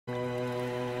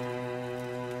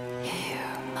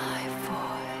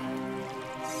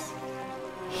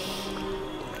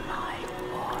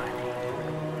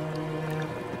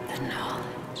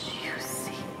knowledge you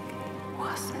seek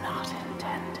was not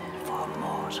intended for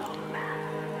mortal man.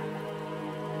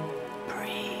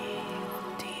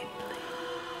 Breathe deeply.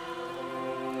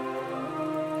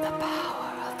 The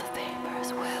power of the vapors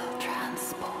will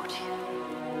transport you.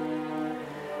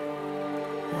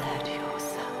 Let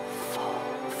yourself fall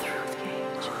through the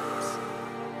ages,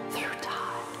 through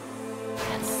time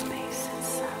and space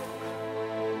itself,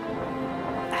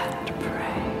 and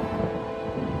pray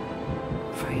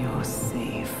for your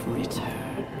safe return.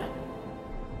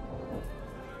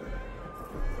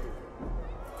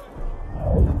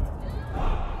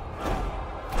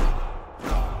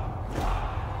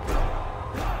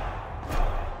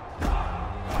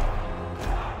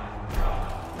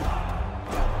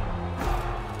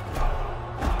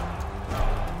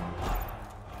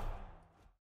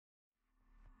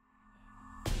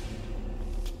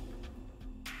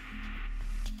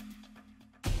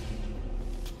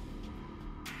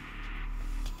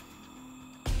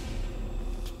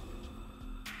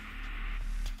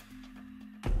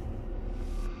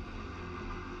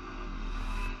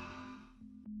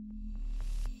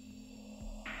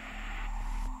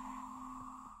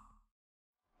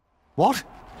 What?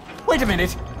 Wait a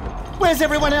minute! Where's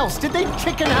everyone else? Did they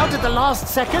chicken out at the last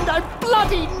second? I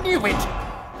bloody knew it!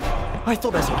 I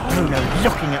thought I saw Bruno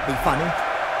looking at me funny.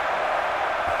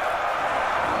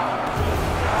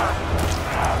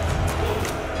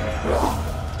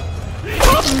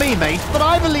 Pardon me, mate, but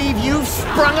I believe you've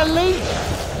sprung a leak!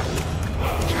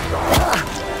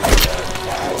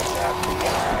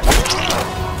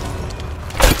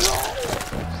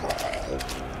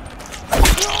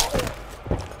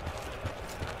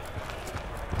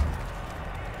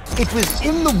 It was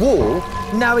in the wall,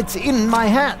 now it's in my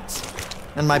hands.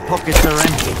 And my pockets are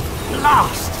empty.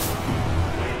 Blast!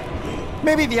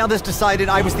 Maybe the others decided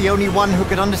I was the only one who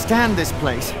could understand this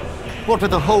place. What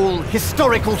with the whole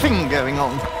historical thing going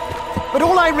on. But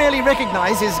all I really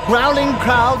recognize is growling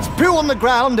crowds, poo on the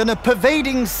ground, and a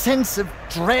pervading sense of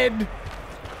dread.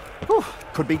 Whew,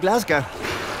 could be Glasgow.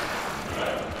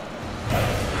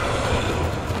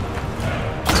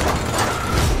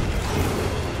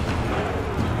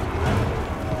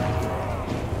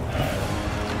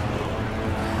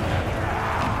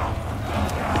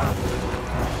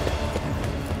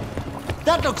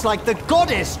 That looks like the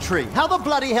goddess tree. How the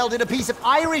bloody hell did a piece of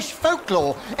Irish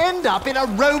folklore end up in a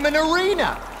Roman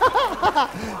arena?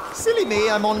 Silly me,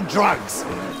 I'm on drugs.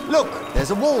 Look,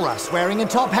 there's a walrus wearing a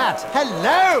top hat.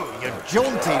 Hello, you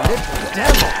jaunty little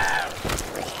devil.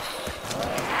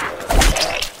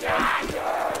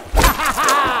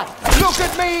 Look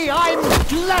at me, I'm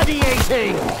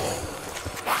gladiating.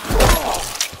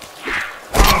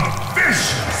 A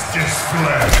vicious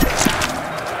display.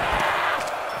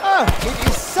 Oh, it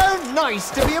is so nice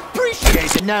to be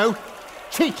appreciated. No,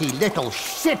 cheeky little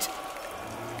shit.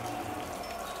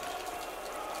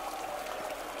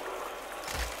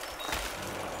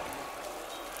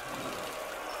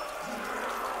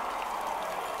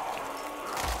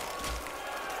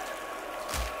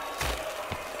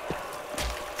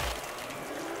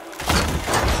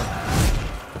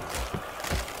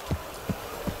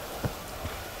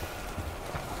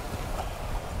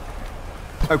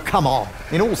 Oh, come on.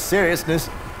 In all seriousness,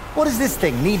 what does this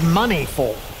thing need money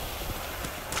for?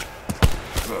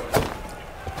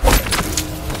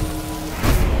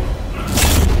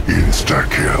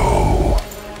 Insta-kill.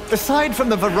 Aside from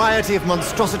the variety of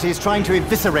monstrosities trying to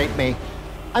eviscerate me,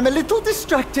 I'm a little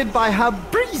distracted by how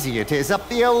breezy it is up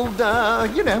the old,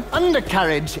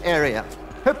 undercarriage area.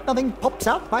 Hope nothing pops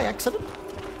out by accident.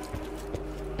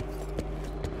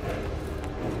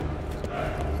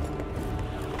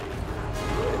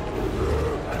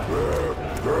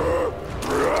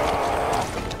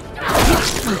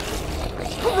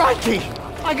 Crikey!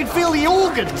 I can feel the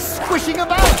organs squishing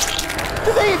about!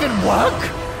 Do they even work?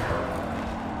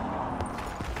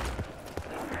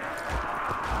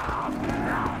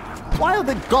 Why are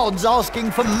the gods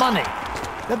asking for money?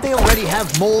 Don't they already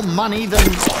have more money than...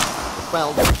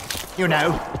 well, you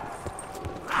know.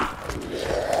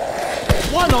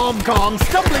 One arm gone,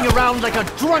 stumbling around like a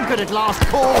drunkard at last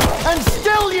call, and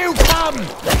still you come!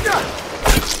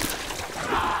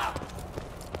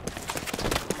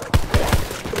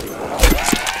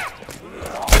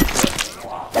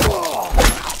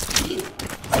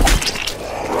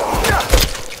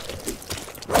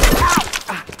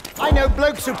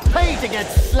 Blokes who pay to get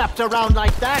slapped around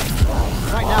like that.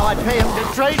 Right now I'd pay him to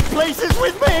trade places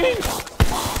with me.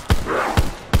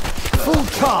 Full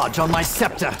charge on my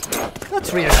scepter.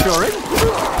 That's reassuring.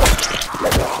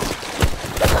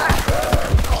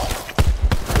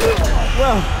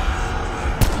 Well,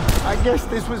 I guess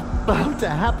this was bound to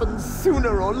happen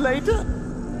sooner or later.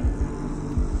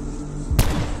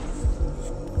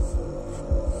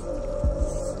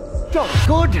 Jolly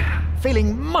good.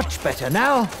 Feeling much better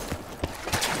now.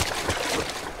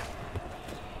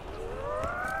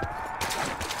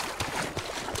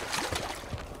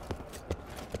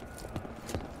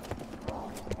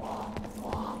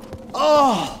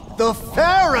 Oh, the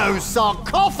Pharaoh's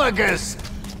sarcophagus!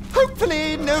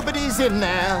 Hopefully nobody's in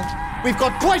there. We've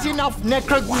got quite enough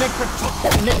necrotins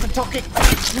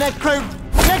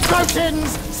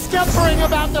scampering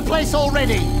about the place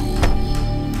already.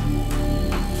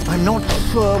 I'm not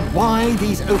sure why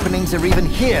these openings are even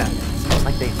here. Seems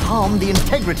like they harm the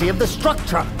integrity of the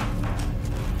structure.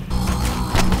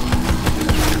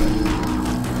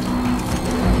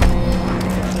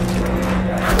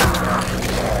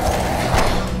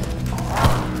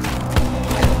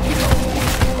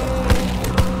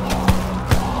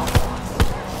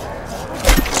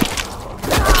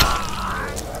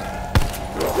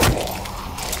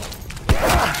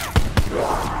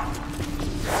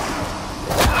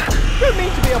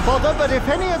 But if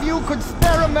any of you could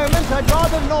spare a moment, I'd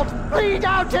rather not bleed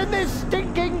out in this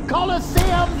stinking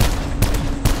Colosseum!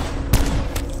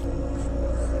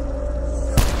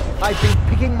 I've been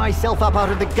picking myself up out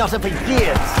of the gutter for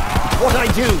years. What I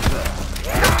do.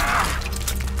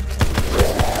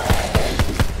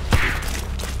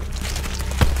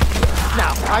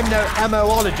 Now, I'm no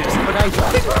ammoologist, but I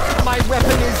think my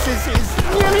weapon is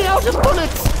nearly out of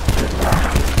bullets!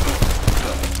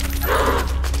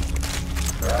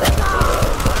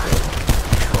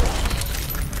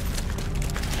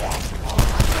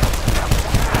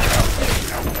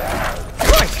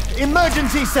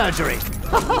 Emergency surgery.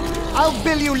 I'll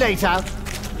bill you later.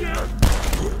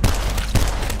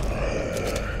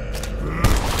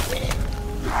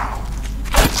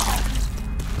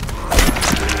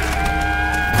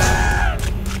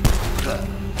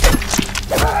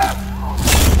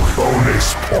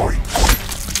 Bonus points.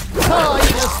 Oh,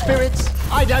 evil spirits.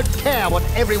 I don't care what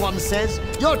everyone says.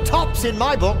 You're tops in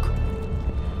my book.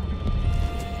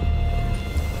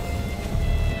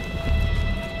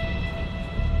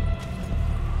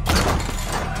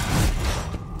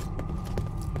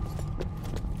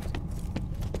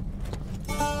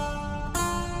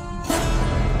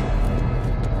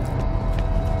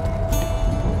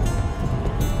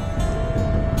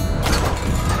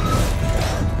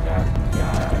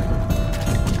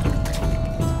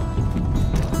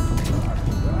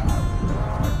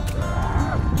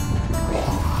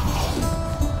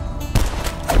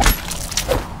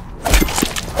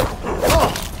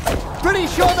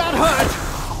 Sure that hurt,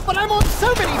 but I'm on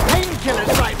so many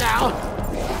painkillers right now.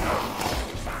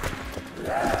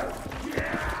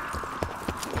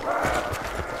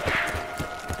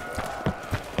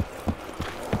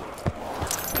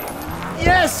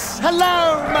 Yes,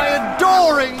 hello, my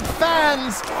adoring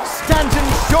fans. Stanton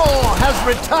Shaw has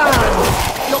returned.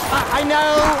 Look, I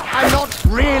know I'm not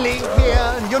really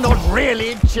here, and you're not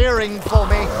really cheering for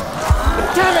me.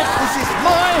 But damn it, this is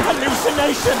my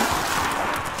hallucination.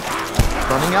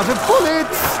 Running out of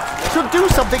bullets! Should do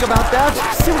something about that,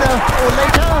 sooner or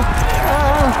later.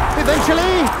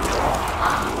 Eventually.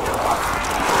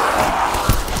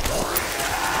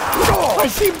 I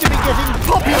seem to be getting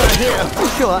popular here. I'm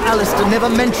sure Alistair never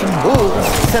mentioned wolves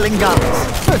selling guns.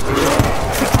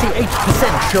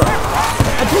 68% sure.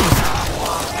 At least.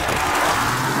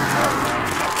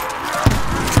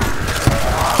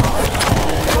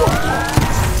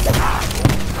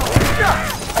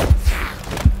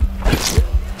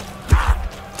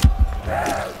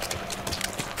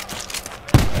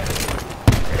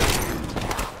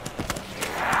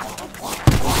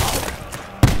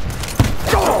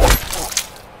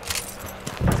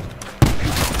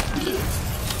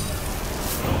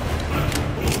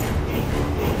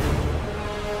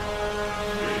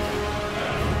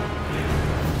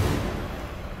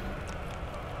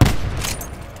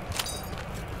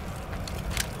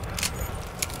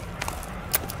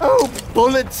 Oh,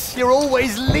 bullets, you're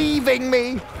always leaving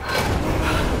me.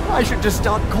 I should just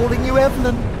start calling you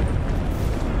Evelyn.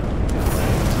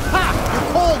 Ha! You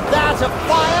called that a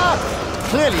fire?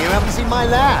 Clearly you haven't seen my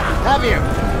lab, have you?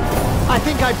 I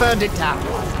think I burned it down.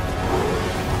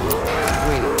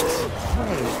 Wait.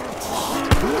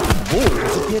 These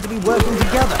walls appear to be working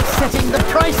together, setting the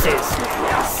prices.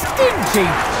 Stingy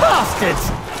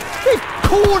bastards! They've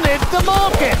cornered the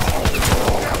market!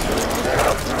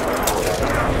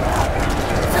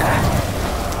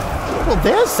 Well,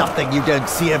 there's something you don't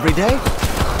see every day.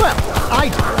 Well, I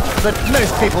do, but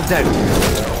most people don't.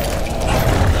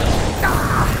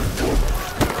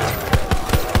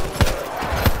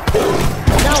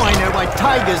 Now I know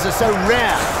tigers are so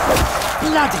rare.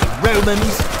 Bloody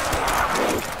Romans!